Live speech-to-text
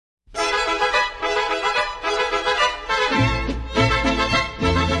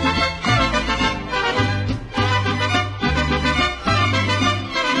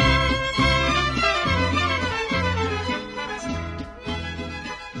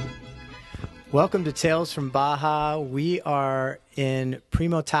Welcome to Tales from Baja. We are in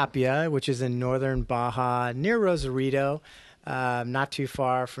Primo Tapia, which is in northern Baja, near Rosarito, not too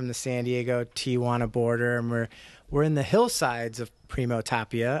far from the San Diego-Tijuana border. And we're in the hillsides of Primo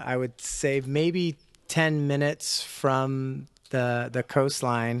Tapia. I would say maybe 10 minutes from the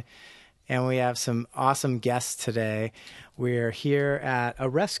coastline. And we have some awesome guests today. We're here at a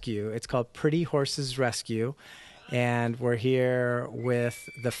rescue. It's called Pretty Horses Rescue. And we're here with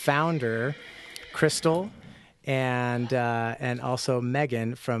the founder, Crystal, and also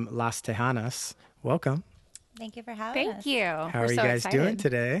Megan from Las Tejanas. Welcome. Thank you for having us. Thank you. How are you guys doing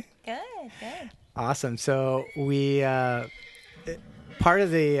today? Good. Awesome. So we part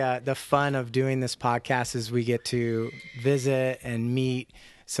of the fun of doing this podcast is we get to visit and meet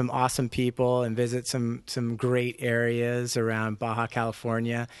some awesome people and visit some great areas around Baja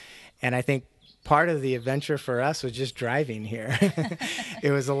California. And I think part of the adventure for us was just driving here.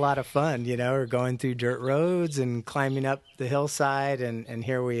 It was a lot of fun, we're going through dirt roads and climbing up the hillside, and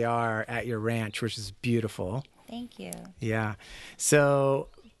here we are at your ranch, which is beautiful. Thank you. Yeah. So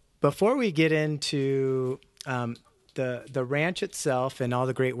before we get into the ranch itself and all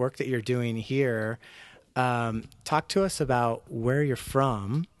the great work that you're doing here, talk to us about where you're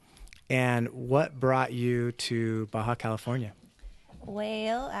from and what brought you to Baja California.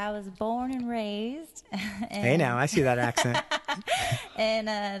 Well, I was born and raised. Hey, now I see that accent. in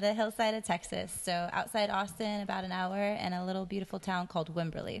the hillside of Texas. So outside Austin, about an hour, and a little beautiful town called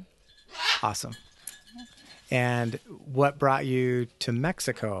Wimberley. Awesome. And what brought you to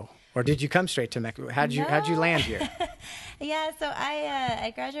Mexico? Or did you come straight to Mexico? How'd you land here? Yeah, so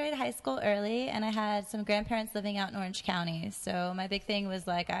I graduated high school early, and I had some grandparents living out in Orange County. So my big thing was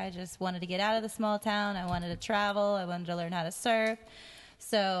I just wanted to get out of the small town. I wanted to travel. I wanted to learn how to surf.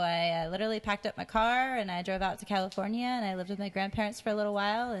 So I literally packed up my car, and I drove out to California, and I lived with my grandparents for a little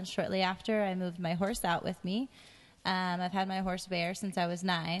while. And shortly after, I moved my horse out with me. I've had my horse Bear since I was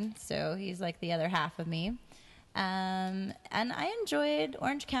 9, so he's like the other half of me. And I enjoyed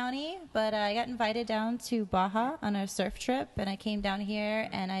Orange County, but I got invited down to Baja on a surf trip, and I came down here,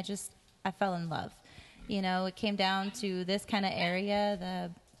 and I fell in love. It came down to this kind of area, the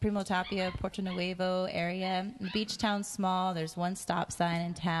Primo Tapia, Puerto Nuevo area. The beach town's small. There's one stop sign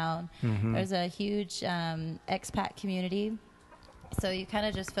in town. Mm-hmm. There's a huge expat community. So you kind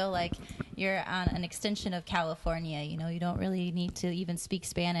of just feel like you're on an extension of California. You don't really need to even speak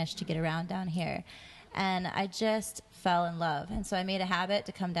Spanish to get around down here. And I just fell in love. And so I made a habit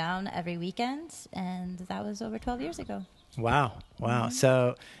to come down every weekend, and that was over 12 years ago. Wow. Mm-hmm.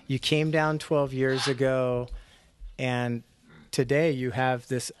 So you came down 12 years ago, and today you have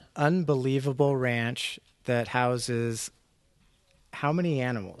this unbelievable ranch that houses how many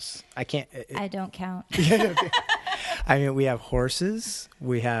animals? I don't count. I mean, we have horses,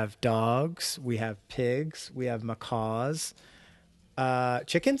 we have dogs, we have pigs, we have macaws,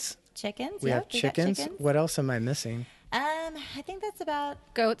 chickens? Chickens. We have chickens. What else am I missing? I think that's about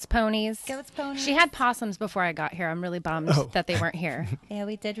Goats, ponies. She had possums before I got here. I'm really bummed that they weren't here. Yeah,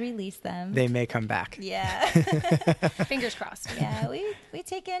 we did release them. They may come back. Yeah. Fingers crossed. Yeah, we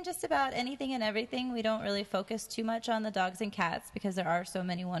take in just about anything and everything. We don't really focus too much on the dogs and cats because there are so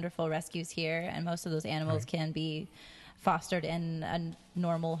many wonderful rescues here, and most of those animals can be fostered in a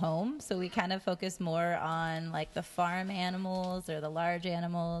normal home. So we kind of focus more on the farm animals or the large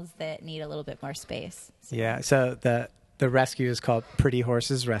animals that need a little bit more space. Yeah. So the rescue is called Pretty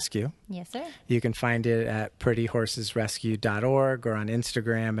Horses Rescue. Yes, sir. You can find it at prettyhorsesrescue.org or on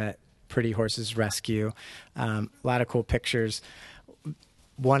Instagram at Pretty Horses Rescue. A lot of cool pictures.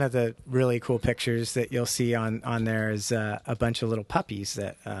 One of the really cool pictures that you'll see on there is a bunch of little puppies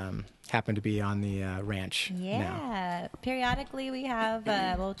that happen to be on the ranch now. Yeah. Periodically we have,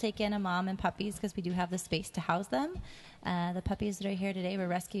 we'll take in a mom and puppies because we do have the space to house them. The puppies that are here today were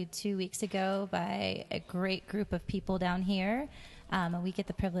rescued 2 weeks ago by a great group of people down here. And we get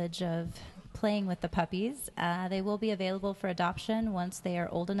the privilege of playing with the puppies. They will be available for adoption once they are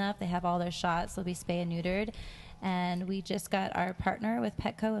old enough. They have all their shots. They'll be spay and neutered. And we just got our partner with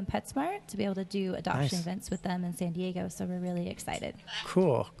Petco and PetSmart to be able to do adoption events with them in San Diego. So we're really excited.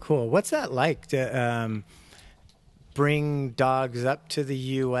 Cool. What's that like to bring dogs up to the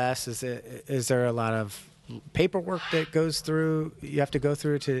U.S.? Is there a lot of paperwork that you have to go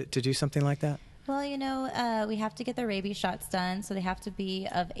through to do something like that? Well, we have to get the rabies shots done, so they have to be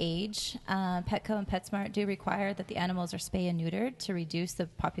of age. Petco and PetSmart do require that the animals are spay and neutered to reduce the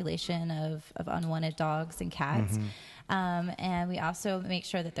population of unwanted dogs and cats. Mm-hmm. And we also make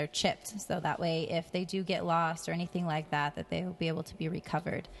sure that they're chipped, so that way if they do get lost or anything like that, that they will be able to be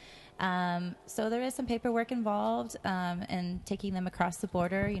recovered. So there is some paperwork involved in taking them across the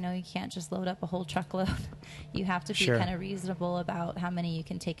border. You know, you can't just load up a whole truckload. You have to be kind of reasonable about how many you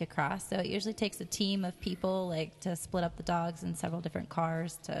can take across. So it usually takes a team of people like to split up the dogs in several different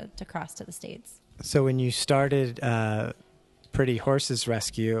cars to cross to the States. So when you started Pretty Horses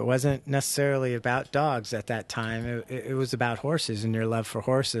Rescue, it wasn't necessarily about dogs at that time. It was about horses and your love for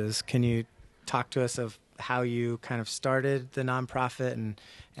horses. Can you talk to us of how you kind of started the nonprofit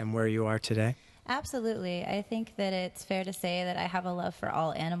and where you are today? Absolutely. I think that it's fair to say that I have a love for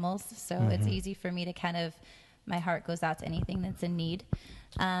all animals, so it's easy for me to kind of, my heart goes out to anything that's in need.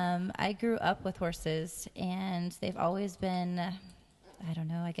 I grew up with horses, and they've always been, I don't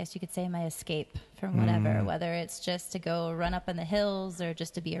know, I guess you could say my escape from whatever, whether it's just to go run up in the hills or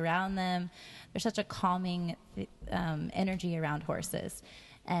just to be around them. There's such a calming energy around horses,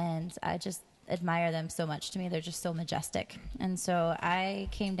 and I just admire them so much. To me, they're just so majestic. And so I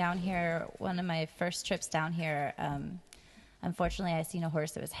came down here, one of my first trips down here, unfortunately I seen a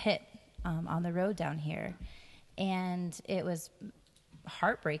horse that was hit on the road down here, and it was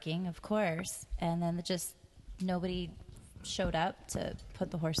heartbreaking, of course, and then just nobody showed up to put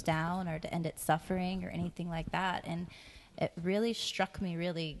the horse down or to end its suffering or anything like that. And it really struck me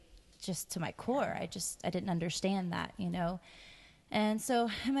really just to my core. I didn't understand that, you know. And so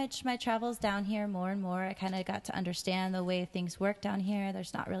my travels down here more and more, I kind of got to understand the way things work down here.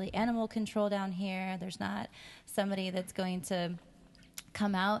 There's not really animal control down here. There's not somebody that's going to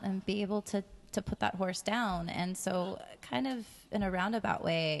come out and be able to put that horse down. And so kind of in a roundabout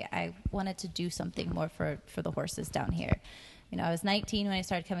way, I wanted to do something more for the horses down here. You know, I was 19 when I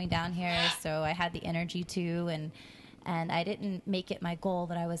started coming down here, so I had the energy to, and I didn't make it my goal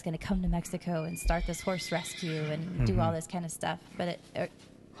that I was going to come to Mexico and start this horse rescue and do all this kind of stuff. But it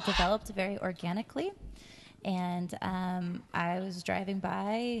developed very organically. And I was driving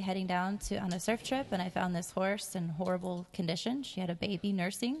by, heading down on a surf trip, and I found this horse in horrible condition. She had a baby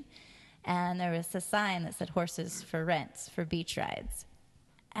nursing. And there was a sign that said horses for rent, for beach rides.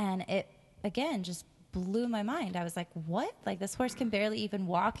 And it, again, just blew my mind. I was like, what? Like, this horse can barely even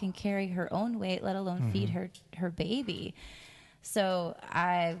walk and carry her own weight, let alone feed her baby. So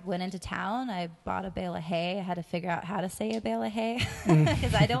I went into town. I bought a bale of hay. I had to figure out how to say a bale of hay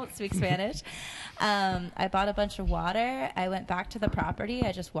because I don't speak Spanish. I bought a bunch of water. I went back to the property.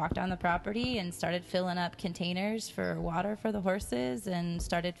 I just walked on the property and started filling up containers for water for the horses and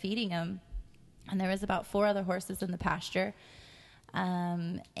started feeding them. And there was about 4 other horses in the pasture.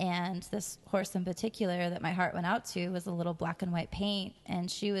 And this horse in particular that my heart went out to was a little black and white paint.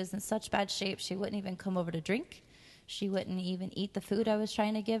 And she was in such bad shape, she wouldn't even come over to drink. She wouldn't even eat the food I was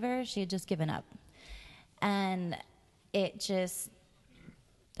trying to give her. She had just given up. And I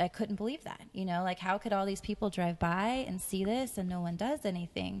couldn't believe that, you know, like how could all these people drive by and see this and no one does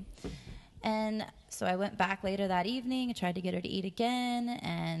anything? And so I went back later that evening and tried to get her to eat again.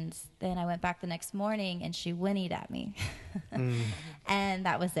 And then I went back the next morning and she whinnied at me. And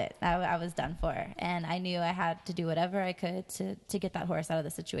that was it. I was done for. And I knew I had to do whatever I could to get that horse out of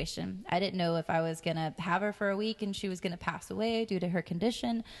the situation. I didn't know if I was going to have her for a week and she was going to pass away due to her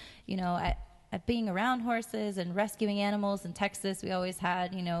condition. You know, being around horses and rescuing animals in Texas, we always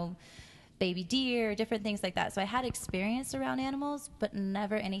had, you know, baby deer, different things like that. So I had experience around animals, but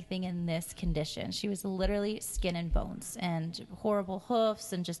never anything in this condition. She was literally skin and bones and horrible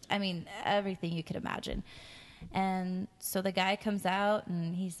hoofs and just, I mean, everything you could imagine. And so the guy comes out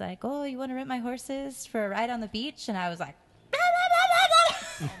and he's like, oh, you want to rent my horses for a ride on the beach? And I was like,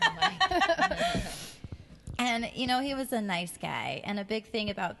 oh my. And, you know, he was a nice guy. And a big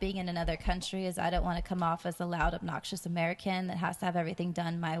thing about being in another country is I don't want to come off as a loud, obnoxious American that has to have everything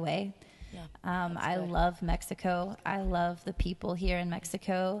done my way. Yeah, I love Mexico. I love the people here in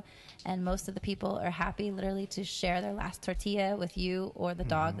Mexico. And most of the people are happy literally to share their last tortilla with you or the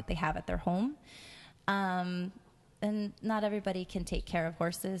dog that they have at their home. And not everybody can take care of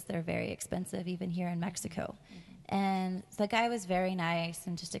horses. They're very expensive, even here in Mexico. And the guy was very nice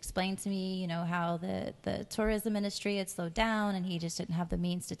and just explained to me, you know, how the tourism industry had slowed down and he just didn't have the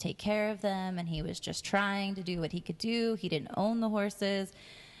means to take care of them. And he was just trying to do what he could do. He didn't own the horses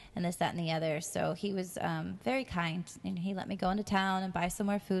and this, that, and the other. So he was very kind. And he let me go into town and buy some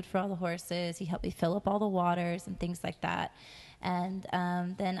more food for all the horses. He helped me fill up all the waters and things like that. And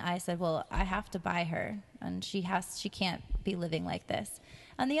then I said, well, I have to buy her. And she can't be living like this.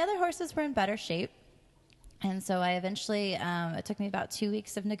 And the other horses were in better shape. And so I eventually, it took me about 2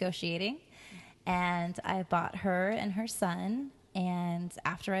 weeks of negotiating, and I bought her and her son. And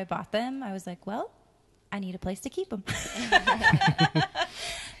after I bought them, I was like, well, I need a place to keep them.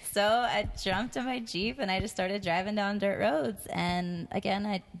 So I jumped in my Jeep and I just started driving down dirt roads. And again,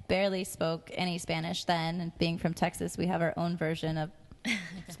 I barely spoke any Spanish then. And being from Texas, we have our own version of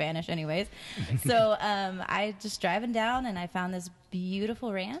Spanish anyways. So I just driving down and I found this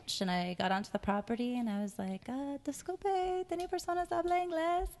beautiful ranch and I got onto the property and I was like, disculpe, ¿tiene personas habla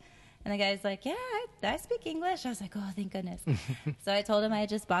inglés? And the guy's like, yeah, I speak English. I was like, oh, thank goodness. So I told him I had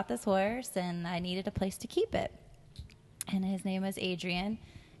just bought this horse and I needed a place to keep it. And his name was Adrian.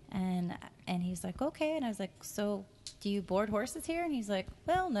 And he's like, okay. And I was like, so do you board horses here? And he's like,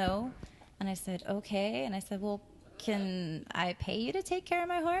 well, no. And I said, okay. And I said, well, can I pay you to take care of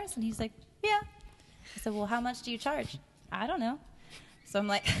my horse? And he's like, yeah. I said, well, how much do you charge? I don't know. So I'm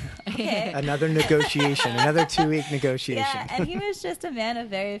like, okay. Another negotiation, another 2-week negotiation. Yeah, and he was just a man of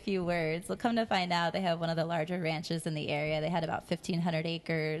very few words. Well, come to find out, they have one of the larger ranches in the area. They had about 1,500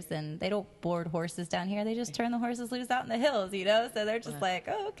 acres, and they don't board horses down here. They just turn the horses loose out in the hills, you know? So they're just like,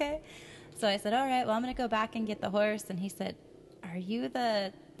 oh, okay. So I said, all right, well, I'm going to go back and get the horse. And he said, are you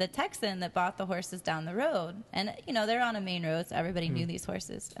the Texan that bought the horses down the road? And, you know, they're on a main road, so everybody knew these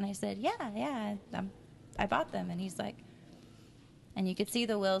horses. And I said, yeah, I bought them. And he's like, and you could see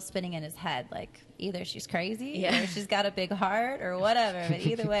the wheels spinning in his head, like either she's crazy or she's got a big heart or whatever, but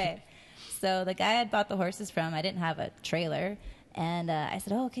either way. So the guy I'd bought the horses from, I didn't have a trailer. And I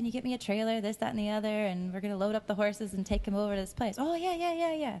said, oh, can you get me a trailer, this, that, and the other? And we're going to load up the horses and take them over to this place. Oh,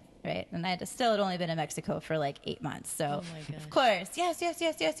 yeah. Right? And I had only been in Mexico for like 8 months. So, of course, yes.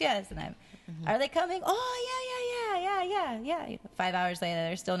 And I'm, are they coming? Oh, yeah. 5 hours later,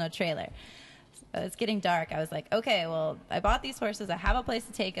 there's still no trailer. It's getting dark. I was like, okay, well, I bought these horses. I have a place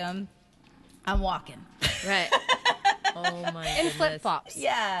to take them. I'm walking. Right. Oh, my goodness. In flip-flops.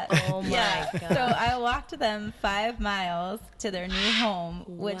 Yeah. Oh, my God. So I walked them 5 miles to their new home,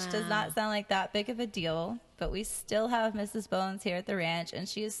 which does not sound like that big of a deal. But we still have Mrs. Bones here at the ranch, and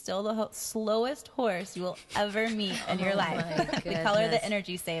she is still the slowest horse you will ever meet in your life. We call her the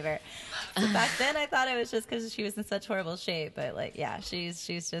energy saver. So back then, I thought it was just because she was in such horrible shape. But, like, yeah, she's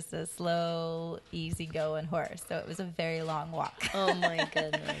just a slow, easy-going horse. So it was a very long walk. Oh, my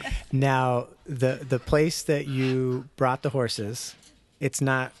goodness. Now, the place that you brought the horses, it's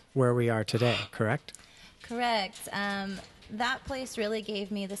not where we are today, correct? Correct. That place really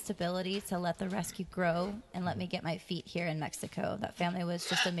gave me the stability to let the rescue grow and let me get my feet here in Mexico. That family was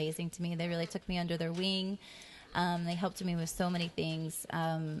just amazing to me. They really took me under their wing. They helped me with so many things.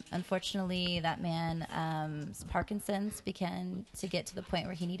 Unfortunately, that man's Parkinson's began to get to the point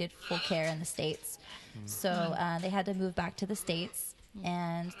where he needed full care in the States. So they had to move back to the States.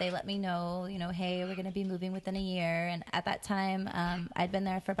 And they let me know, hey, we're going to be moving within a year. And at that time, I'd been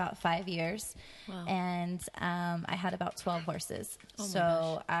there for about 5 years. Wow. And I had about 12 horses.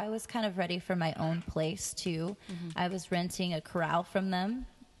 So I was kind of ready for my own place, too. I was renting a corral from them.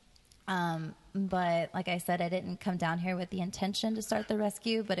 But like I said, I didn't come down here with the intention to start the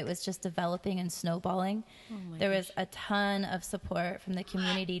rescue, but it was just developing and snowballing. There was a ton of support from the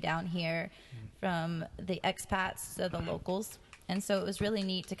community down here, from the expats to the locals. And so it was really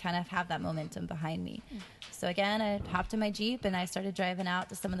neat to kind of have that momentum behind me. So again, I hopped in my Jeep and I started driving out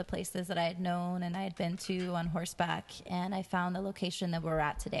to some of the places that I had known and I had been to on horseback. And I found the location that we're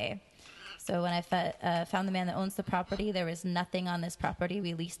at today. So when I found the man that owns the property, there was nothing on this property.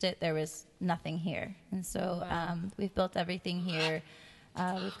 We leased it. There was nothing here. And so we've built everything here.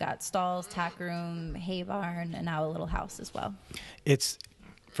 We've got stalls, tack room, hay barn, and now a little house as well.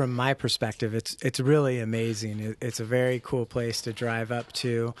 From my perspective, it's really amazing. It's a very cool place to drive up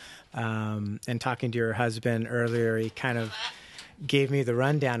to. And talking to your husband earlier, he kind of gave me the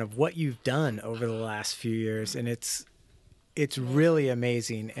rundown of what you've done over the last few years, and it's really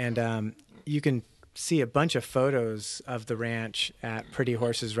amazing. And you can see a bunch of photos of the ranch at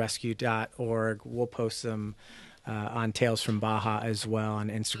prettyhorsesrescue.org. We'll post them on Tales from Baja as well on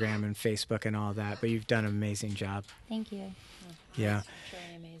Instagram and Facebook and all that. But you've done an amazing job. Thank you. Yeah. It's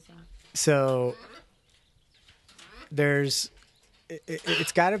really amazing. So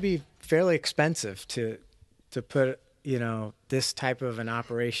it's got to be fairly expensive to put, this type of an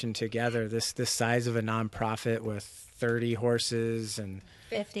operation together, this size of a nonprofit with 30 horses and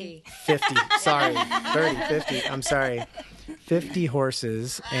 50. 50. Sorry. 30, 50. I'm sorry. 50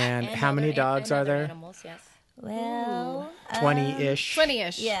 horses. And how many dogs are there? Animals, yes. Well, 20-ish.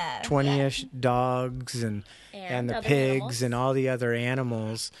 20-ish. Yeah. 20-ish dogs and the pigs animals. and all the other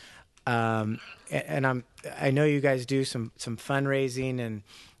animals. And I know you guys do some fundraising, and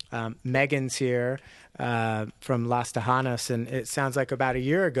Megan's here from Las Tejanas, and it sounds like about a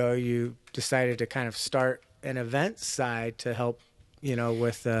year ago you decided to kind of start an event side to help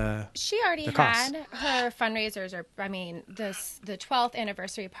with She already the cost? had her fundraisers, the 12th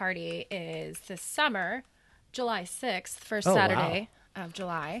anniversary party is this summer, July 6th, first Saturday of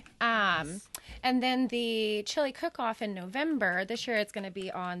July. And then the chili cook-off in November. This year it's going to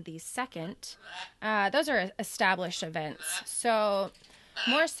be on the 2nd. Those are established events. So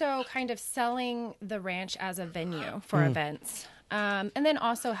more so kind of selling the ranch as a venue for events. And then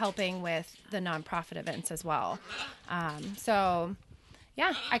also helping with the nonprofit events as well.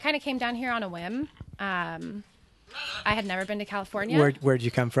 Yeah, I kind of came down here on a whim. I had never been to California. Where'd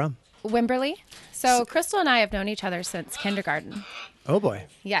you come from? Wimberley. So Crystal and I have known each other since kindergarten. Oh, boy.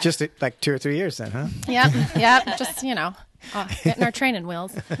 Yeah. Just like 2 or 3 years then, huh? Yep. Just, getting our training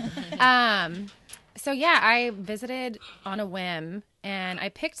wheels. So, yeah, I visited on a whim, and I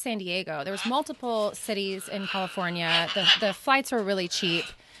picked San Diego. There was multiple cities in California. The flights were really cheap,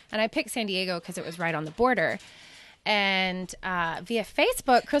 and I picked San Diego because it was right on the border. And via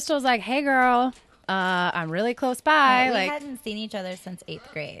Facebook, Crystal was like, hey, girl, I'm really close by. We hadn't seen each other since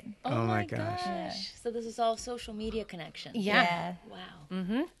 8th grade. Oh my gosh. Yeah. So this is all social media connection. Yeah. Wow.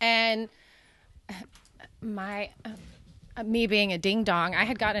 Mm-hmm. And me being a ding dong, I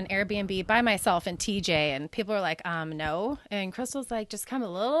had gotten an Airbnb by myself in TJ, and people were like, no. And Crystal's like, just come a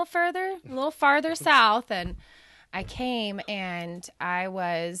little farther south. And I came, and I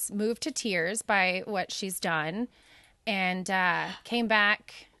was moved to tears by what she's done, and came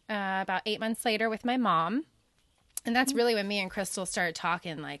back about 8 months later with my mom. And that's really when me and Crystal started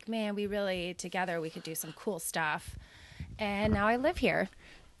talking, like, man, we could do some cool stuff. And now I live here.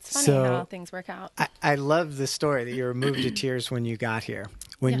 It's funny how things work out. I love the story that you were moved to tears when you got here.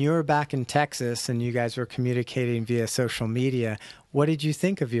 When you were back in Texas and you guys were communicating via social media, what did you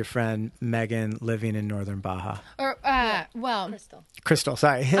think of your friend Megan living in Northern Baja? Crystal,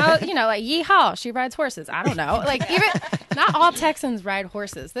 sorry. Like yeehaw, she rides horses. I don't know. Like, even not all Texans ride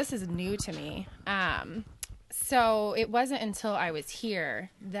horses. This is new to me. So it wasn't until I was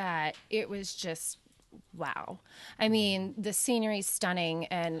here that it was just wow. I mean, the scenery's stunning,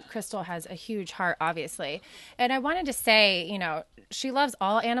 and Crystal has a huge heart, obviously. And I wanted to say, she loves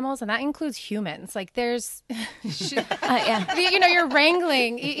all animals, and that includes humans. Like, there's, you're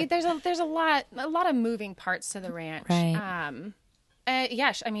wrangling. There's a lot of moving parts to the ranch. Right.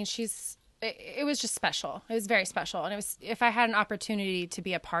 It was just special. It was very special, and if I had an opportunity to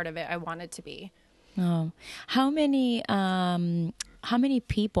be a part of it, I wanted to be. Oh, how many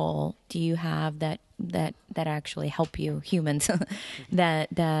people do you have that actually help you, humans,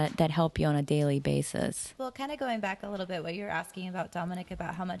 that help you on a daily basis? Well, kind of going back a little bit, what you're asking about, Dominic,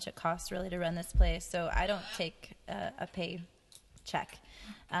 about how much it costs really to run this place. So I don't take a pay check.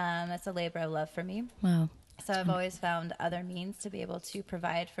 That's a labor of love for me. Wow. So I've always found other means to be able to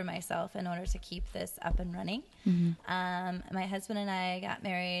provide for myself in order to keep this up and running. Mm-hmm. My husband and I got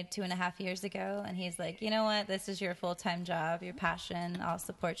married 2.5 years ago, and he's like, you know what, this is your full-time job, your passion. I'll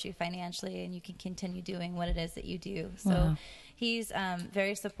support you financially, and you can continue doing what it is that you do. So he's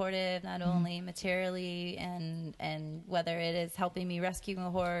very supportive, not only materially and whether it is helping me rescue a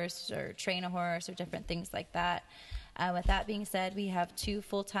horse or train a horse or different things like that. With that being said, we have 2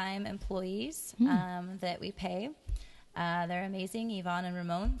 full-time employees that we pay. They're amazing, Yvonne and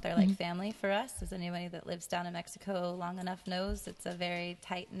Ramon. They're like family for us. As anybody that lives down in Mexico long enough knows, it's a very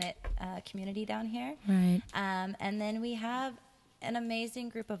tight-knit community down here. Right. And then we have an amazing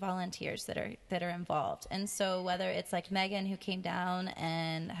group of volunteers that are involved. And so whether it's like Megan, who came down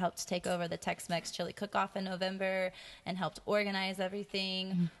and helped take over the Tex-Mex chili cook-off in November and helped organize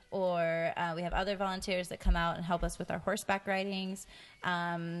everything, or we have other volunteers that come out and help us with our horseback ridings,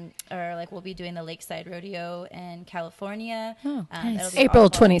 or like we'll be doing the Lakeside Rodeo in California. Oh, nice. April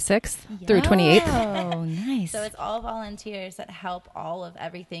 26th through 28th. Oh, nice. So it's all volunteers that help all of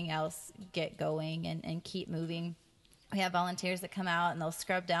everything else get going and keep moving. We have volunteers that come out and they'll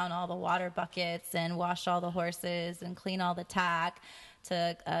scrub down all the water buckets and wash all the horses and clean all the tack,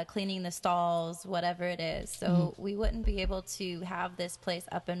 to cleaning the stalls, whatever it is. So we wouldn't be able to have this place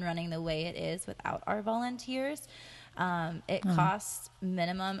up and running the way it is without our volunteers. It costs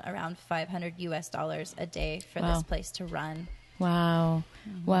minimum around $500 US a day for this place to run. Wow.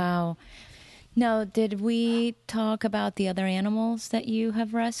 Wow. Now, did we talk about the other animals that you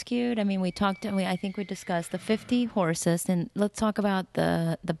have rescued? I mean, I think we discussed the 50 horses, and let's talk about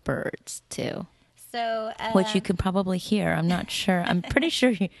the birds too. So, which you could probably hear. I'm not sure. I'm pretty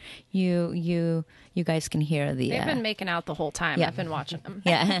sure you guys can hear the. They've been making out the whole time. Yeah. I've been watching them.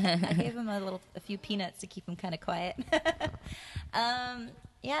 Yeah. I gave them a few peanuts to keep them kind of quiet.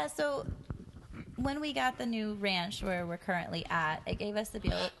 So when we got the new ranch where we're currently at, it gave us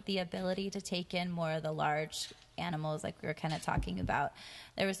the ability to take in more of the large animals like we were kind of talking about.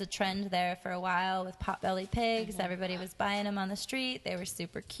 There was a trend there for a while with potbelly pigs. Everybody was buying them on the street. They were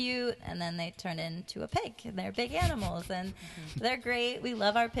super cute, and then they turned into a pig, and they're big animals, and they're great. We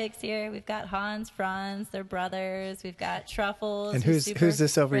love our pigs here. We've got Hans, Franz, they're brothers. We've got Truffles. And who's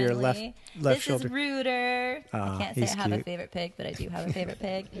this over your left this shoulder? This is Rooter. Oh, I can't say he's I have a cute. favorite pig, but I do have a favorite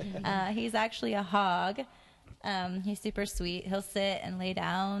pig. He's actually a hog. He's super sweet. He'll sit and lay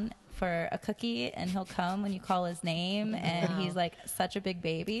down for a cookie, and he'll come when you call his name, and he's like such a big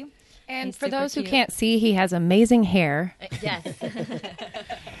baby. And He's for super those who cute. can't see, he has amazing hair Yes.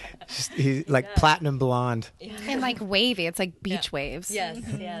 He's like platinum blonde. and like wavy. It's like beach waves.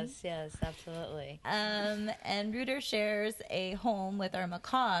 yes, absolutely. And Rooter shares a home with our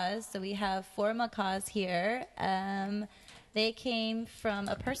macaws. So we have 4 macaws here. They came from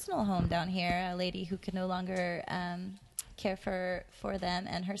a personal home down here, a lady who could no longer care for them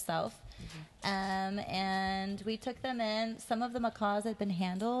and herself. And we took them in. Some of the macaws had been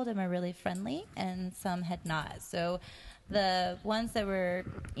handled and were really friendly, and some had not. So the ones that were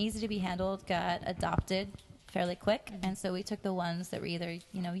easy to be handled got adopted fairly quick, and so we took the ones that were either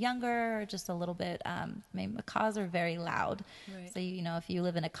younger or just a little bit. Macaws are very loud, so if you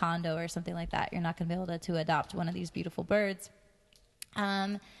live in a condo or something like that, you're not going to be able to adopt one of these beautiful birds.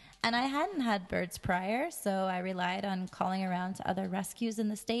 And I hadn't had birds prior, so I relied on calling around to other rescues in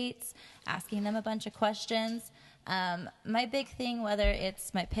the States, asking them a bunch of questions. My big thing, whether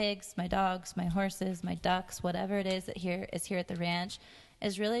it's my pigs, my dogs, my horses, my ducks, whatever it is that is here at the ranch,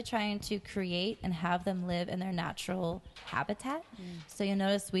 is really trying to create and have them live in their natural habitat. So you'll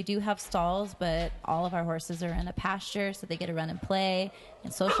notice we do have stalls, but all of our horses are in a pasture, so they get to run and play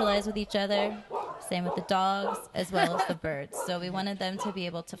and socialize with each other. Same with the dogs, as well as the birds. So we wanted them to be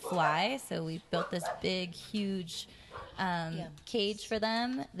able to fly, so we built this big, huge cage for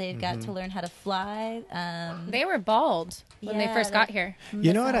them. They've got to learn how to fly. They were bald when they first got here.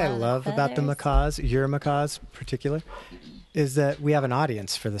 You know what I missing a lot of love about the feathers. macaws, your macaws in particular, is that we have an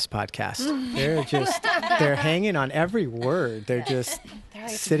audience for this podcast. They're hanging on every word. They're just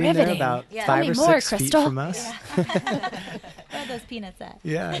sitting there riveting. about Yeah. 5 Tell or me more, 6 feet Crystal. from us. Where are those peanuts at?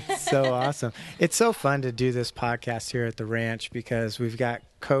 Yeah, it's so awesome. It's so fun to do this podcast here at the ranch because we've got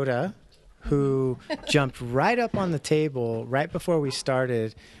Coda, who jumped right up on the table right before we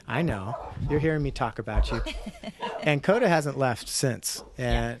started. I know, you're hearing me talk about you. And Coda hasn't left since.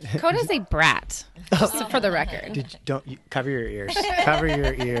 And Coda's a brat, just for the record. cover your ears. Cover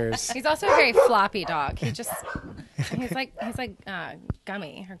your ears. He's also a very floppy dog. He's like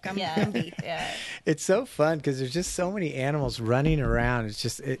Gummy or Gumby. Yeah. It's so fun because there's just so many animals running around. It's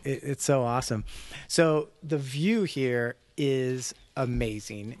just it's so awesome. So the view here is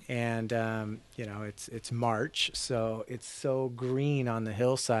amazing, and it's March, so it's so green on the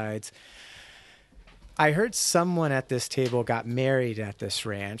hillsides. I heard someone at this table got married at this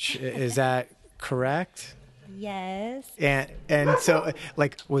ranch. Is that correct? Yes. And so,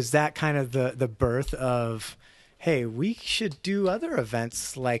 like, was that kind of the birth of, hey, we should do other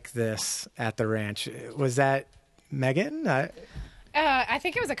events like this at the ranch? Was that Megan? I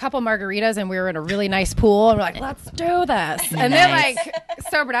think it was a couple margaritas, and we were in a really nice pool, and we're like, let's do this. And then, like,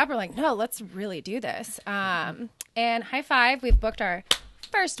 sobered up, we're like, no, let's really do this. And high five, we've booked our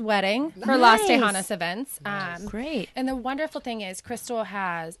first wedding for Las Tejanas events. Great. And the wonderful thing is Crystal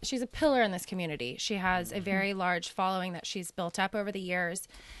she's a pillar in this community. She has a very large following that she's built up over the years.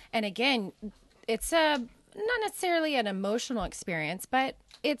 And again, it's not necessarily an emotional experience, but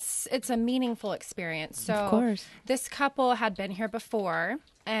it's a meaningful experience. So Of course. this couple had been here before,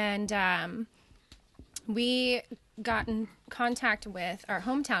 and we got in contact with our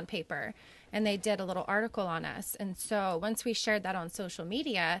hometown paper, and they did a little article on us. And so once we shared that on social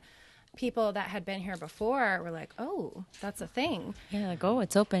media, people that had been here before were like, oh, that's a thing. Yeah, like,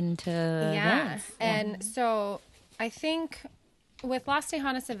 it's open to events. And so I think with Las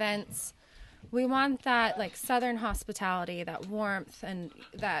Tejanas events, we want that like Southern hospitality, that warmth and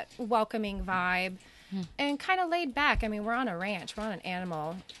that welcoming vibe, and kind of laid back. I mean, we're on a ranch. We're on an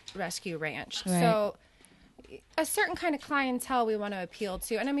animal rescue ranch. Right. So a certain kind of clientele we want to appeal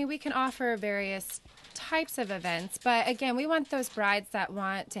to. And I mean, we can offer various types of events, but again, we want those brides that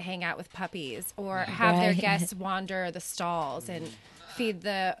want to hang out with puppies or have their Right. guests wander the stalls and feed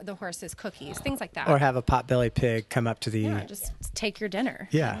the horses cookies, things like that. Or have a potbelly pig come up to the... Yeah, just take your dinner.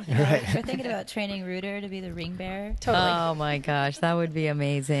 Yeah, right. We're thinking about training Rooter to be the ring bearer. Totally. Oh my gosh, that would be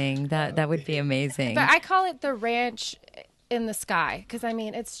amazing. That would be amazing. But I call it the ranch in the sky because I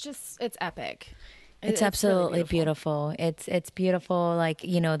mean it's epic. It's really absolutely beautiful. It's beautiful. Like,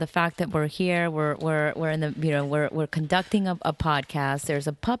 the fact that we're here, we're in the, we're conducting a podcast. There's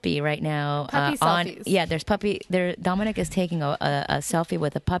a puppy right now. Puppy selfies. Yeah, there's puppy there. Dominic is taking a selfie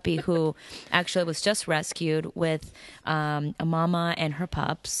with a puppy who actually was just rescued with a mama and her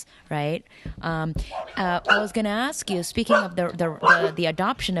pups, right? I was going to ask you, speaking of the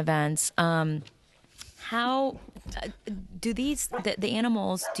adoption events, how do the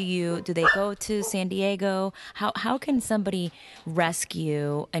animals, do they go to San Diego? How can somebody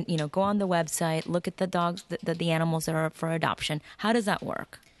rescue and go on the website, look at the dogs, the animals that are up for adoption? How does that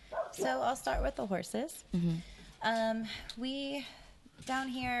work? So I'll start with the horses. We down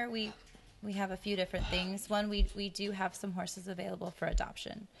here we have a few different things. One, we do have some horses available for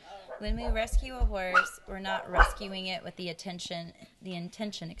adoption. When we rescue a horse, we're not rescuing it with the intention,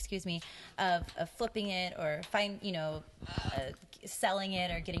 of flipping it or selling it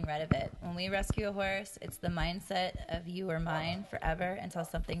or getting rid of it. When we rescue a horse, it's the mindset of you or mine forever until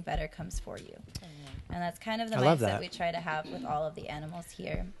something better comes for you. And that's kind of the mindset we try to have with all of the animals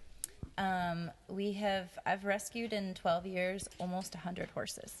here. I've rescued in 12 years almost 100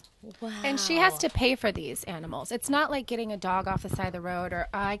 horses. Wow. And she has to pay for these animals. It's not like getting a dog off the side of the road or,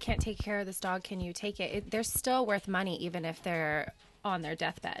 I can't take care of this dog, can you take it? They're still worth money even if they're on their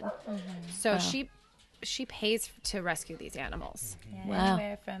deathbed. So she pays to rescue these animals. Yeah,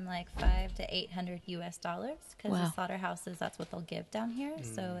 anywhere from like $500 to $800 US, because the slaughterhouses, that's what they'll give down here.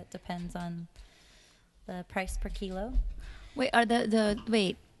 So it depends on the price per kilo. Wait, are there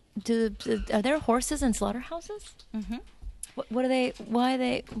horses in slaughterhouses? Mm-hmm. What do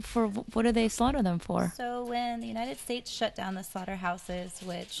they slaughter them for? So when the United States shut down the slaughterhouses,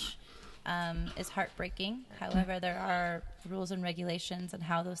 which is heartbreaking. However, there are rules and regulations on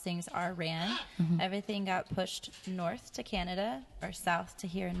how those things are ran. Everything got pushed north to Canada or south to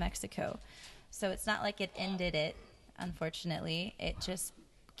here in Mexico. So it's not like it ended it, unfortunately. It just,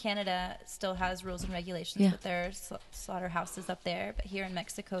 Canada still has rules and regulations with their slaughterhouses up there, but here in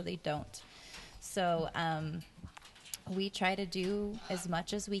Mexico they don't. So we try to do as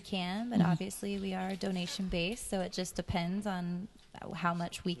much as we can, but obviously we are donation based, so it just depends on how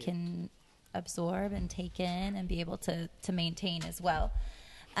much we can absorb and take in and be able to maintain as well.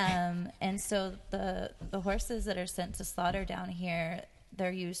 And so the horses that are sent to slaughter down here,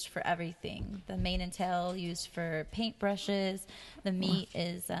 they're used for everything. The mane and tail used for paintbrushes. The meat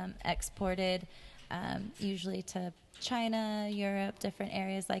is exported usually to China, Europe, different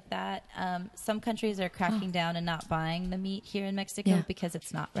areas like that. Some countries are cracking down and not buying the meat here in Mexico because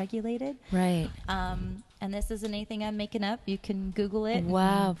it's not regulated. Right. And this isn't anything I'm making up. You can Google it.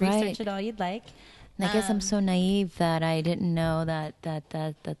 Wow, research it all you'd like. And I guess I'm so naive that I didn't know that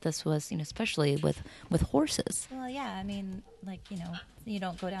this was, especially with horses. Well, yeah. I mean, you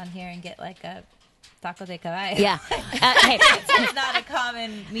don't go down here and get like a taco de caballo. Yeah. Hey. It's not a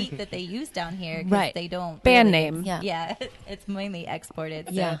common meat that they use down here because they don't. Band name. Yeah. It's mainly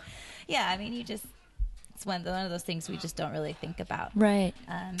exported. So, I mean, it's one of those things we just don't really think about. Right.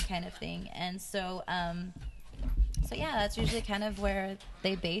 Kind of thing. And so, that's usually kind of where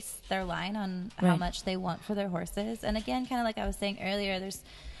they base their line on how much they want for their horses. And again, kind of like I was saying earlier,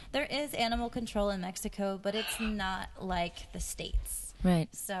 there is animal control in Mexico, but it's not like the States. Right.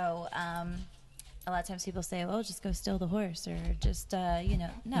 So a lot of times people say, well, just go steal the horse or just, no.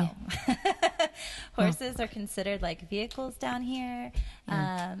 Yeah. Horses are considered like vehicles down here.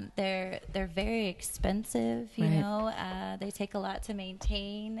 They're very expensive, you know. They take a lot to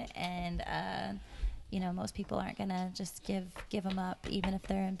maintain, and most people aren't gonna just give them up, even if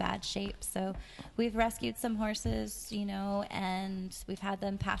they're in bad shape. So we've rescued some horses, and we've had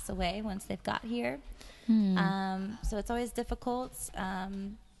them pass away once they've got here. So it's always difficult.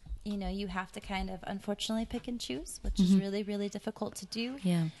 You have to kind of unfortunately pick and choose, which is really, really difficult to do.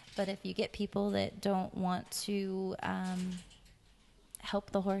 Yeah. But if you get people that don't want to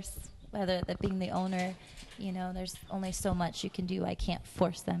help the horse, whether that being the owner, there's only so much you can do. I can't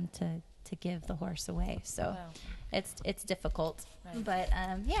force them to give the horse away. So it's difficult. Right. But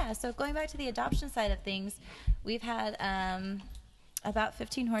so going back to the adoption side of things, we've had about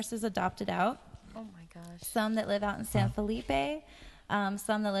 15 horses adopted out. Oh my gosh. Some that live out in San Felipe,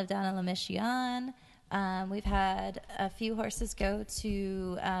 some that live down in La Mission. We've had a few horses go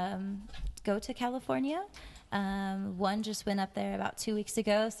to California. One just went up there about 2 weeks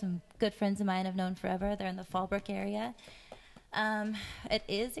ago. Some good friends of mine have known forever. They're in the Fallbrook area. It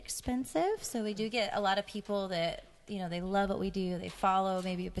is expensive, so we do get a lot of people that, they love what we do. They follow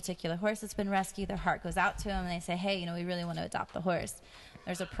maybe a particular horse that's been rescued. Their heart goes out to them, and they say, hey, we really want to adopt the horse.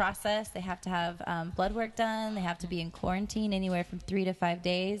 There's a process. They have to have blood work done. They have to be in quarantine anywhere from 3 to 5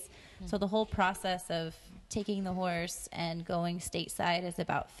 days. So the whole process of taking the horse and going stateside is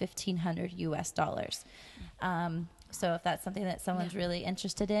about $1,500 US. So if that's something that someone's really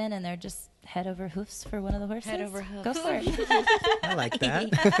interested in and they're just head over hoofs for one of the horses, Head over hoofs. go for it. I like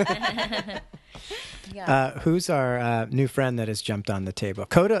that. Who's our new friend that has jumped on the table?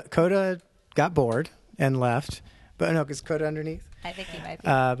 Coda got bored and left. But no, is Coda underneath? I think he might be.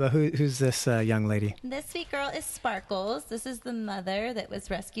 But who's this young lady? This sweet girl is Sparkles. This is the mother that was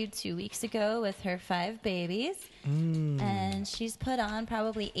rescued 2 weeks ago with her 5 babies. And she's put on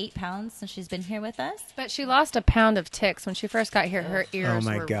probably 8 pounds since she's been here with us. But she lost a pound of ticks when she first got here. Her ears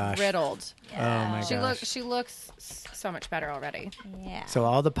my were gosh. riddled. Oh my gosh. She looks so much better already. Yeah. So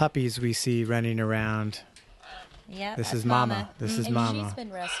all the puppies we see running around. Yep, This that's is Mama. This is And Mama. she's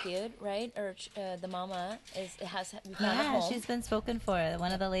been rescued, right? Or the mama has we found a Yeah, home. she's been spoken for.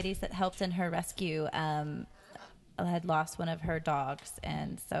 One of the ladies that helped in her rescue had lost one of her dogs,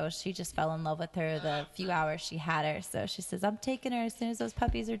 and so she just fell in love with her the few hours she had her. So she says, I'm taking her as soon as those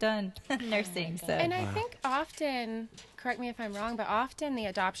puppies are done nursing. So And I think often, correct me if I'm wrong, but often the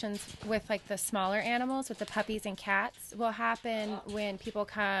adoptions with like the smaller animals, with the puppies and cats, will happen when people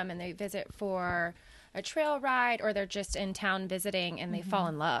come and they visit for a trail ride, or they're just in town visiting and they fall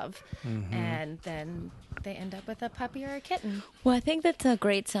in love, and then they end up with a puppy or a kitten. Well, I think that's a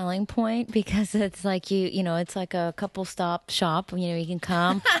great selling point because it's like it's like a couple stop shop. You can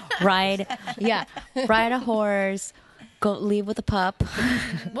come, ride a horse, go leave with a pup.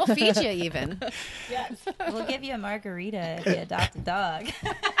 We'll feed you even. we'll give you a margarita if you adopt a dog.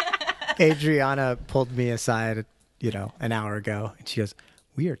 Adriana pulled me aside, an hour ago, and she goes,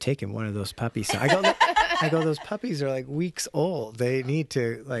 "We are taking one of those puppies." So I go, those puppies are like weeks old. They need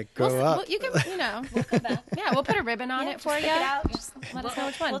to grow up. Well, you can, we'll come back. Yeah, we'll put a ribbon on it for you. Pick it out. Just let us know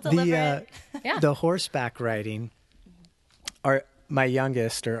which one. We'll deliver it. Yeah. The horseback riding. Our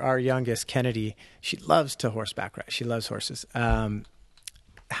youngest, Kennedy, she loves to horseback ride. She loves horses. How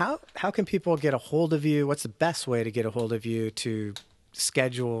can people get a hold of you? What's the best way to get a hold of you to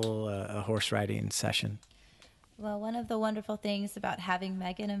schedule a horse riding session? Well, one of the wonderful things about having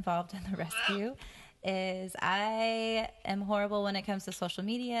Megan involved in the rescue is I am horrible when it comes to social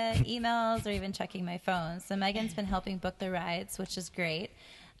media, emails, or even checking my phone. So Megan's been helping book the rides, which is great.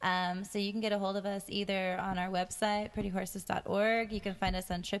 So you can get a hold of us either on our website, prettyhorses.org. You can find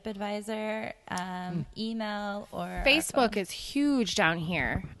us on TripAdvisor, email, or Facebook is huge down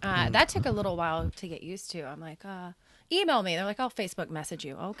here. That took a little while to get used to. I'm like, email me. They're like, I'll Facebook message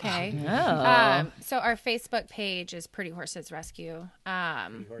you. Okay. So our Facebook page is Pretty Horses Rescue.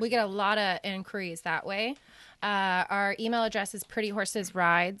 We get a lot of inquiries that way. Our email address is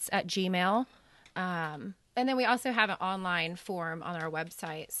prettyhorsesrides@gmail.com. And then we also have an online form on our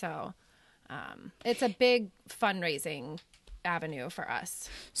website. So it's a big fundraising avenue for us.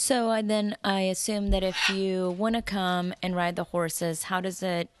 So I assume that if you want to come and ride the horses, how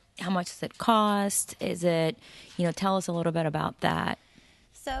much does it cost? Is it, tell us a little bit about that.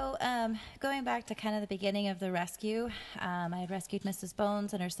 So going back to kind of the beginning of the rescue, I had rescued Mrs.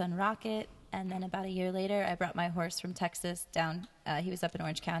 Bones and her son Rocket. And then about a year later, I brought my horse from Texas down. He was up in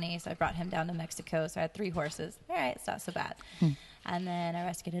Orange County, so I brought him down to Mexico. So I had 3 horses. All right, it's not so bad. And then I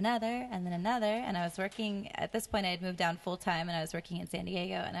rescued another, and then another. And I was working, at this point, I had moved down full time, and I was working in San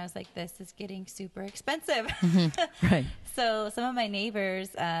Diego. And I was like, this is getting super expensive. Right. So some of my neighbors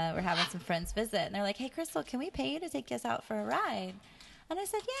were having some friends visit. And they're like, hey, Crystal, can we pay you to take us out for a ride? And I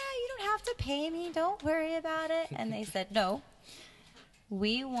said, yeah, you don't have to pay me. Don't worry about it. And they said, no.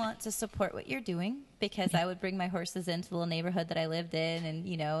 We want to support what you're doing, because I would bring my horses into the little neighborhood that I lived in, and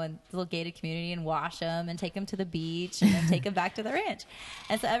and the little gated community, and wash them and take them to the beach and then take them back to the ranch.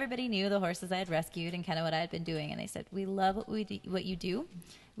 And so everybody knew the horses I had rescued and kind of what I had been doing. And they said, we love what you do.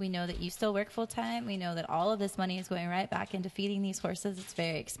 We know that you still work full time. We know that all of this money is going right back into feeding these horses. It's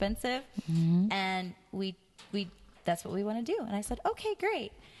very expensive, and we that's what we want to do. And I said, okay,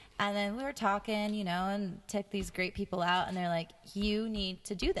 great. And then we were talking, and took these great people out, and they're like, you need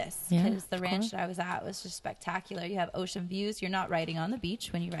to do this, because the ranch that I was at was just spectacular. You have ocean views. You're not riding on the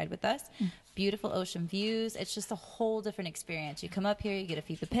beach when you ride with us. Beautiful ocean views. It's just a whole different experience. You come up here, you get to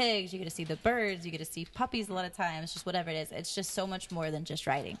feed the pigs, you get to see the birds, you get to see puppies a lot of times, just whatever it is. It's just so much more than just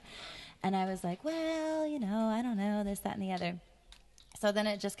riding. And I was like, well, I don't know, this, that, and the other. So then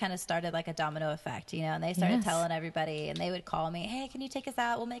it just kind of started like a domino effect, and they started telling everybody, and they would call me, hey, can you take us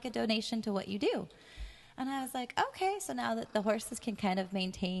out? We'll make a donation to what you do. And I was like, okay. So now that the horses can kind of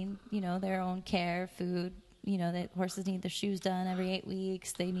maintain, their own care, food, the horses need their shoes done every 8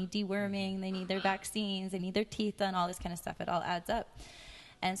 weeks. They need deworming. They need their vaccines. They need their teeth done, all this kind of stuff. It all adds up.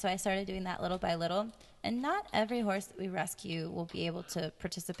 And so I started doing that little by little. And not every horse that we rescue will be able to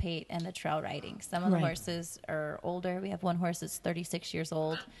participate in the trail riding. Some of the horses are older. We have one horse that's 36 years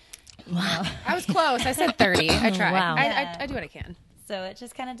old. Wow. I was close. I said 30. I tried. Wow. I do what I can. So it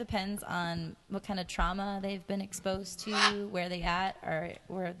just kind of depends on what kind of trauma they've been exposed to, where they at, or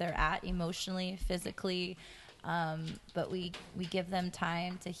where they're at emotionally, physically. But we give them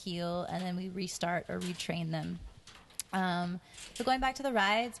time to heal, and then we restart or retrain them. So going back to the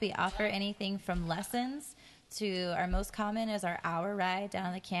rides, we offer anything from lessons to our most common is our hour ride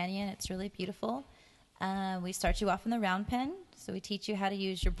down the canyon. It's really beautiful. We start you off in the round pen. So we teach you how to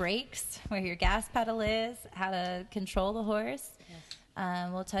use your brakes, where your gas pedal is, how to control the horse.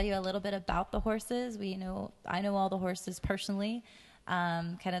 We'll tell you a little bit about the horses. I know all the horses personally,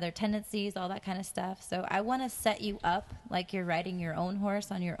 kind of their tendencies, all that kind of stuff. So I want to set you up like you're riding your own horse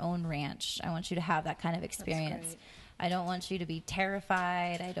on your own ranch. I want you to have that kind of experience. I don't want you to be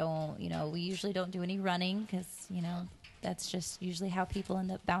terrified. We usually don't do any running because, that's just usually how people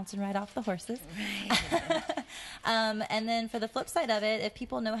end up bouncing right off the horses. And then for the flip side of it, if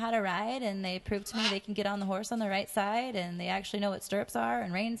people know how to ride and they prove to me they can get on the horse on the right side and they actually know what stirrups are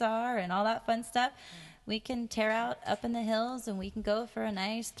and reins are and all that fun stuff, we can tear out up in the hills and we can go for a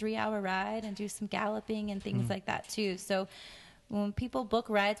nice 3-hour ride and do some galloping and things like that too. So when people book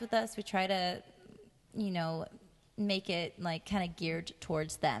rides with us, we try to, make it like kind of geared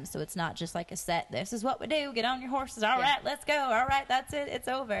towards them. So it's not just like a set, this is what we do, get on your horses, all right, let's go, all right, that's it, it's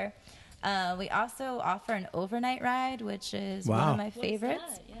over. We also offer an overnight ride, which is one of my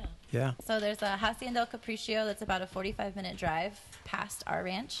favorites. Yeah. So there's a Hacienda del Capricio that's about a 45-minute drive past our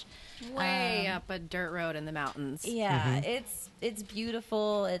ranch. Way up a dirt road in the mountains. Yeah, it's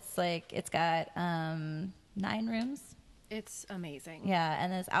beautiful. It's got 9 rooms. It's amazing. Yeah,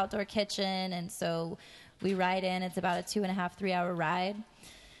 and there's outdoor kitchen, and so we ride in. It's about a 2.5-3 hour ride.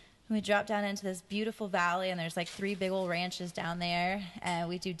 We drop down into this beautiful valley, and there's like 3 big old ranches down there. And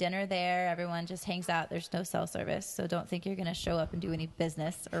we do dinner there. Everyone just hangs out. There's no cell service, so don't think you're going to show up and do any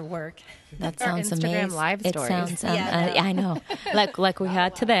business or work. That sounds Instagram amazing. live It stories. sounds. I know, like we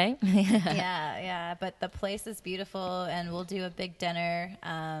had today. Yeah. But the place is beautiful, and we'll do a big dinner.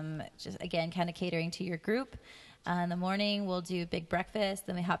 Just again, kind of catering to your group. In the morning, we'll do a big breakfast,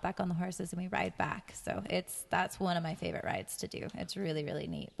 then we hop back on the horses and we ride back. So that's one of my favorite rides to do. It's really, really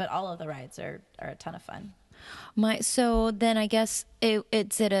neat. But all of the rides are a ton of fun. So then I guess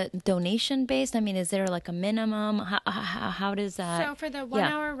it's at a donation based. I mean, is there like a minimum? How does that? So for the 1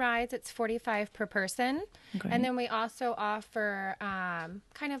 hour rides, it's $45 per person. Great. And then we also offer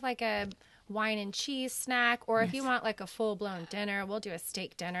kind of like a wine and cheese snack, or if you want like a full-blown dinner, we'll do a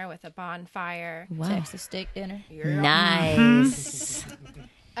steak dinner with a bonfire. Wow. Texas steak dinner. Nice.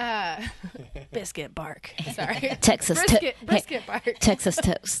 Biscuit bark. Sorry. Texas brisket bark. Texas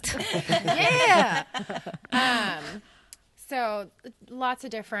toast. Yeah. So lots of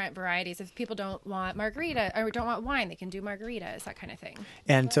different varieties. If people don't want margarita or don't want wine, they can do margaritas, that kind of thing.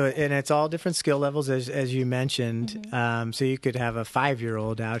 And it's all different skill levels, as you mentioned. So you could have a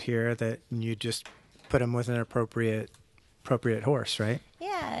 5-year-old out here that you just put them with an appropriate horse, right?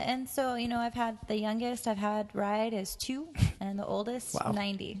 Yeah, and so I've had the youngest I've had ride is 2, and the oldest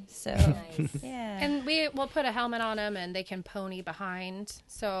 90. So yeah, And we'll put a helmet on them, and they can pony behind.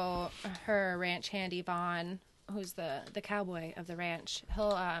 So her ranch hand Yvonne, who's the cowboy of the ranch,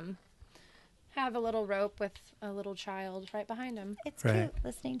 he'll have a little rope with a little child right behind him. it's Right. cute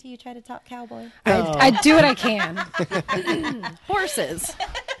listening to you try to talk cowboy. I do what I can. Horses.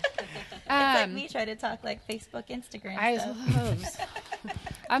 It's like me try to talk like Facebook, Instagram stuff.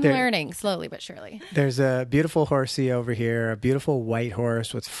 I'm There- learning slowly but surely. There's a beautiful horsey over here, a beautiful white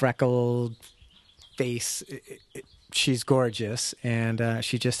horse with freckled face. She's gorgeous, and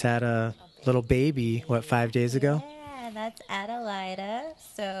she just had a little baby, 5 days ago? Yeah, that's Adelaida.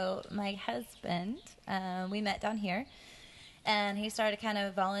 So my husband, we met down here, and he started kind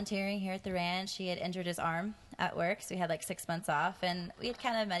of volunteering here at the ranch. He had injured his arm at work, so he had like 6 months off, and we had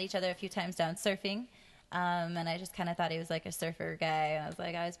kind of met each other a few times down surfing. And I just kind of thought he was like a surfer guy. And I was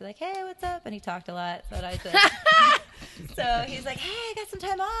like, I always be like, hey, what's up? And he talked a lot. So I said, so he's like, hey, I got some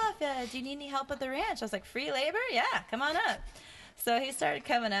time off. Do you need any help at the ranch? I was like, free labor? Yeah, come on up. So he started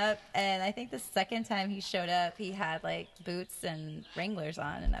coming up, and I think the second time he showed up, he had like boots and Wranglers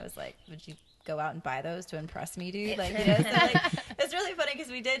on, and I was like, would you go out and buy those to impress me, dude? Like, so like, it's really funny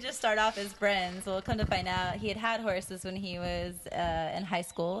because we did just start off as friends. Well, come to find out, he had horses when he was in high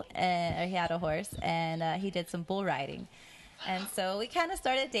school, or he had a horse, and he did some bull riding. And so we kind of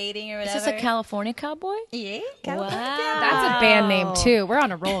started dating or Is whatever. this a California cowboy? Yeah, Wow. That's a band name too. We're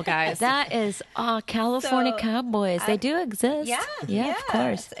on a roll, guys. That is California So, cowboys. They do exist. Yeah, of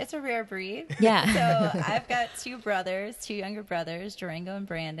course. It's a rare breed. Yeah. So I've got two younger brothers, Durango and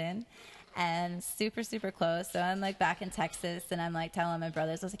Brandon, and super, super close. So I'm like back in Texas, and I'm like telling my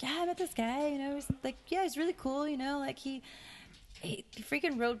brothers, I was like, yeah, I met this guy, he's like, yeah, he's really cool, like he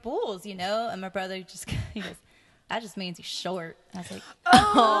freaking rode bulls, And my brother he goes, that just means he's short. And I was like,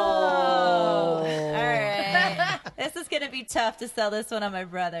 oh, all right. This is going to be tough to sell this one on my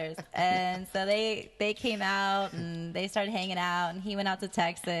brothers. And so they came out and they started hanging out, and he went out to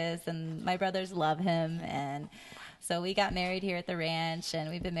Texas, and my brothers love him. And so we got married here at the ranch, and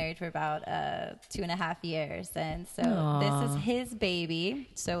we've been married for about 2.5 years. And so this is his baby.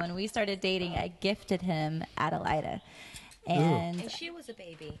 So when we started dating, I gifted him Adelaida. And she was a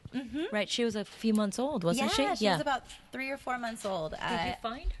baby, right? She was a few months old, wasn't she? She was about 3 or 4 months old. Did you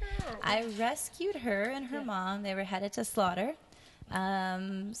find her? I rescued her and her mom. They were headed to slaughter.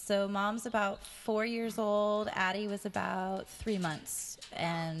 So mom's about 4 years old. Addie was about 3 months.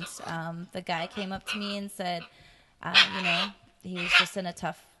 And the guy came up to me and said, he's just in a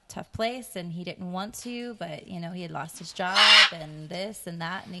tough place, and he didn't want to, but he had lost his job and this and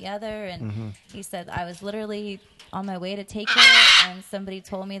that and the other, and he said, I was literally on my way to take her, and somebody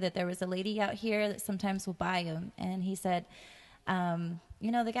told me that there was a lady out here that sometimes will buy him. And he said,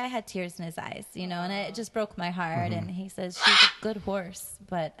 the guy had tears in his eyes, and it just broke my heart. And he says, she's a good horse,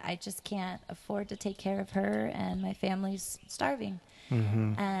 but I just can't afford to take care of her, and my family's starving.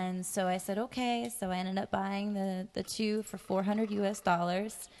 And so I said, okay. So I ended up buying the two for $400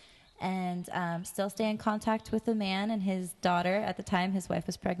 US, and still stay in contact with the man and his daughter. At the time, his wife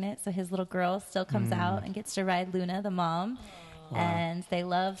was pregnant, so his little girl still comes out and gets to ride Luna, the mom. Wow. And they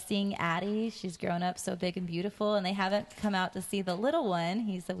love seeing Addie. She's grown up so big and beautiful, and they haven't come out to see the little one.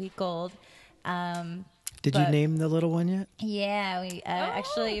 He's a week old. Did you name the little one yet? Yeah, we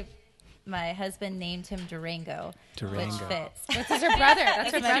actually... My husband named him Durango, which fits. This is her brother.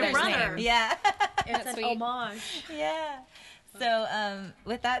 That's her brother's name. Yeah. It's an homage. Yeah. So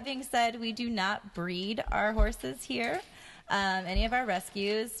with that being said, we do not breed our horses here, any of our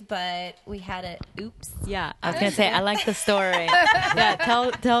rescues, but we had a oops. Yeah, I was going to say, I like the story. Yeah,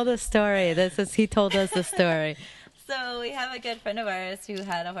 tell the story. He told us the story. So we have a good friend of ours who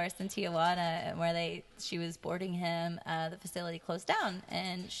had a horse in Tijuana, and where she was boarding him, the facility closed down,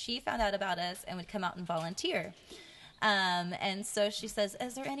 and she found out about us and would come out and volunteer. And so she says,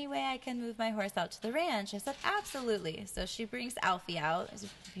 is there any way I can move my horse out to the ranch? I said, absolutely. So she brings Alfie out. He's a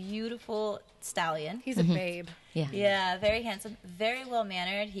beautiful stallion. He's a babe. Yeah, very handsome, very well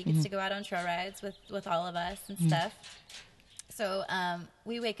mannered. He gets to go out on trail rides with all of us and stuff. So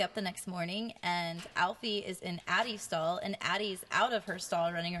we wake up the next morning, and Alfie is in Addie's stall, and Addie's out of her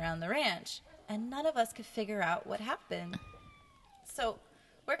stall running around the ranch. And none of us could figure out what happened. So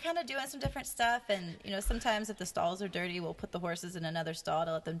we're kind of doing some different stuff, and sometimes if the stalls are dirty, we'll put the horses in another stall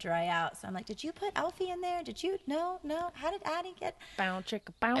to let them dry out. So I'm like, did you put Alfie in there? Did you? No. How did Addie get? Bow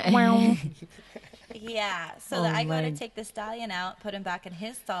chicka bow wow. Yeah. So I go to take the stallion out, put him back in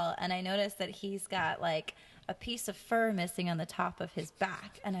his stall, and I notice that he's got like a piece of fur missing on the top of his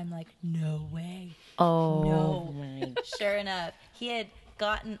back, and I'm like, no way. Oh no. My. Sure enough, he had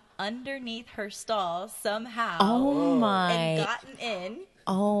gotten underneath her stall somehow. Oh my. And gotten in.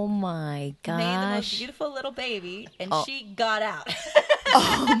 Oh my gosh. Made the most beautiful little baby, and she got out.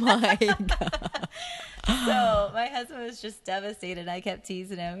 Oh my God. So my husband was just devastated. I kept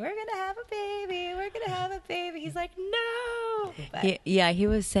teasing him, we're going to have a baby. We're going to have a baby. He's like, no. But he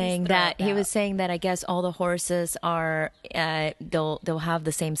was saying that. He was saying that I guess all the horses are, they'll have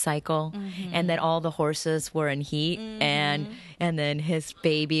the same cycle, and that all the horses were in heat, and then his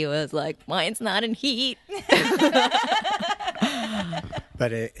baby was like, mine's not in heat.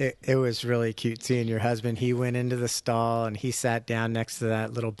 But it was really cute seeing your husband. He went into the stall and he sat down next to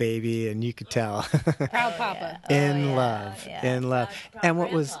that little baby, and you could tell. Proud papa. In love. And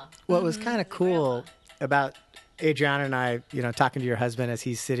what was kind of cool about Adriana and I, talking to your husband as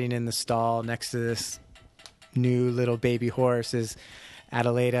he's sitting in the stall next to this new little baby horse, is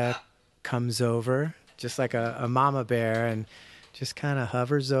Adelaida comes over just like a mama bear and just kind of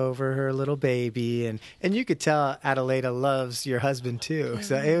hovers over her little baby, and you could tell Adelaida loves your husband too.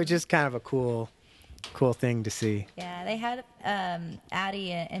 So it was just kind of a cool thing to see. Yeah, they had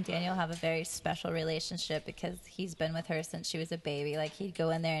Addie and Daniel have a very special relationship because he's been with her since she was a baby. Like, he'd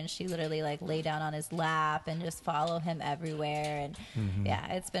go in there and she literally like lay down on his lap and just follow him everywhere. And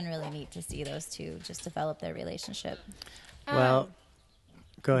yeah, it's been really neat to see those two just develop their relationship. Well,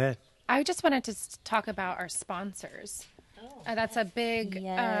 go ahead. I just wanted to talk about our sponsors. That's a big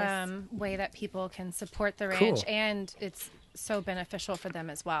Yes. way that people can support the Cool. ranch, and it's so beneficial for them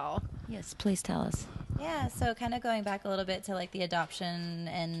as well. Yes, please tell us. Yeah, so kind of going back a little bit to like the adoption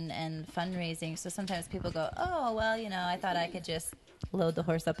and fundraising. So sometimes people go, oh, well, I thought I could just load the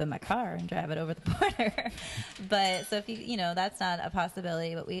horse up in my car and drive it over the border. But so if that's not a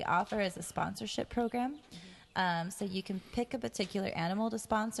possibility. What we offer is a sponsorship program. So you can pick a particular animal to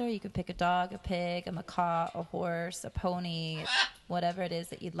sponsor. You can pick a dog, a pig, a macaw, a horse, a pony, whatever it is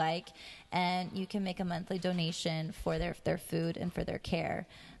that you'd like. And you can make a monthly donation for their food and for their care.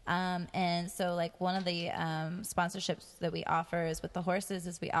 And so like one of the sponsorships that we offer is with the horses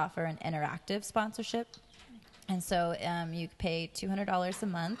is we offer an interactive sponsorship. And so you pay $200 a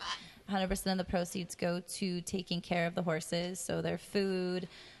month. 100% of the proceeds go to taking care of the horses, so their food,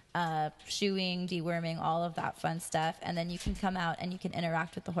 shoeing, deworming, all of that fun stuff. And then you can come out and you can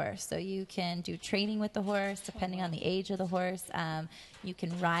interact with the horse. So you can do training with the horse depending on the age of the horse. You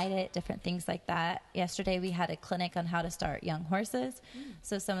can ride it, different things like that. Yesterday we had a clinic on how to start young horses.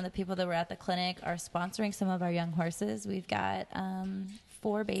 So some of the people that were at the clinic are sponsoring some of our young horses. We've got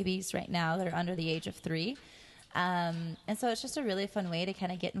 4 babies right now that are under the age of 3. And so it's just a really fun way to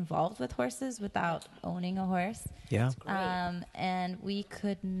kind of get involved with horses without owning a horse. Yeah. And we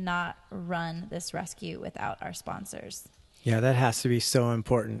could not run this rescue without our sponsors. Yeah, that has to be so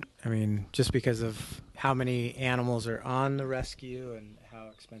important. I mean, just because of how many animals are on the rescue and how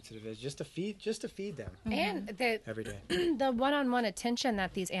expensive it is just to feed them And every day. the one-on-one attention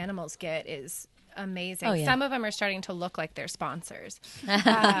that these animals get is amazing. Oh, yeah. Some of them are starting to look like they're sponsors.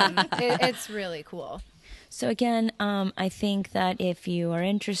 It's really cool. So again, I think that if you are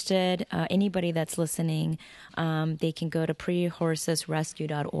interested, anybody that's listening, they can go to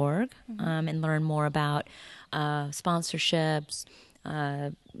prettyhorsesrescue.org and learn more about sponsorships,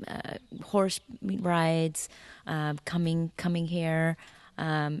 horse rides, coming here.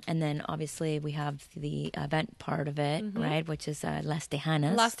 And then obviously we have the event part of it, right? Which is Las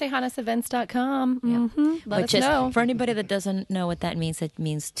Tejanas. LasTejasEvents.com. Let Which us is, know. for anybody that doesn't know what that means, it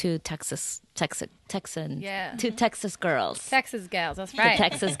means two Texan, Yeah. 2 Texas girls. Texas gals, that's The right.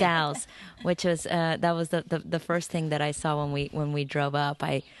 Texas gals, which was that was the first thing that I saw when we drove up.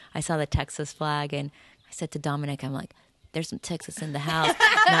 I saw the Texas flag and I said to Dominic, I'm like, "There's some Texas in the house.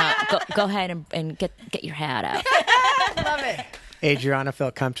 Now go ahead and get your hat out." Love it. Adriana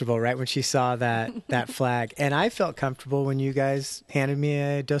felt comfortable right when she saw that flag, and I felt comfortable when you guys handed me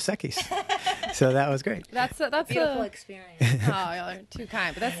a Dos Equis. So that was great. That's Beautiful a, experience. oh, y'all are too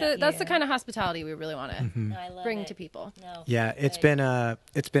kind. But that's the kind of hospitality we really want to No, I love bring it. to people. No. Yeah, it's been a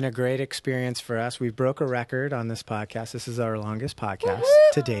great experience for us. We broke a record on this podcast. This is our longest podcast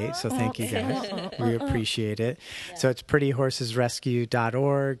to date, so thank you guys. We appreciate it. So it's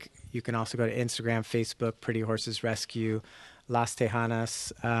prettyhorsesrescue.org. You can also go to Instagram, Facebook, Pretty Horses Rescue. Las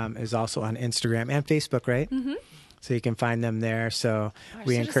Tejanas is also on Instagram and Facebook, right? Mm-hmm. So you can find them there. So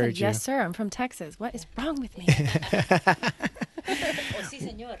we encourage you. Yes, sir. I'm from Texas. What is wrong with me? Oh, sí,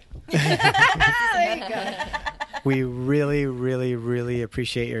 señor. We really, really, really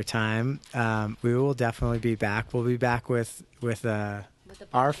appreciate your time. We will definitely be back. We'll be back with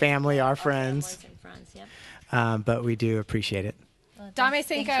our family, our friends. But we do appreciate it. Dame Thanks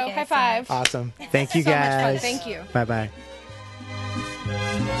Cinco. you guys High so five. Awesome. Thank you So much fun. guys. Thank you. Bye-bye.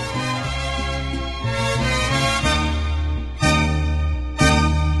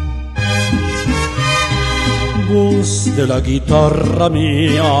 Voz de la guitarra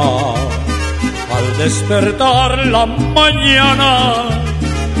mía, al despertar la mañana,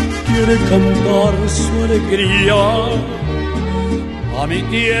 quiere cantar su alegría a mi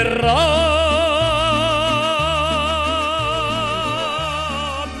tierra.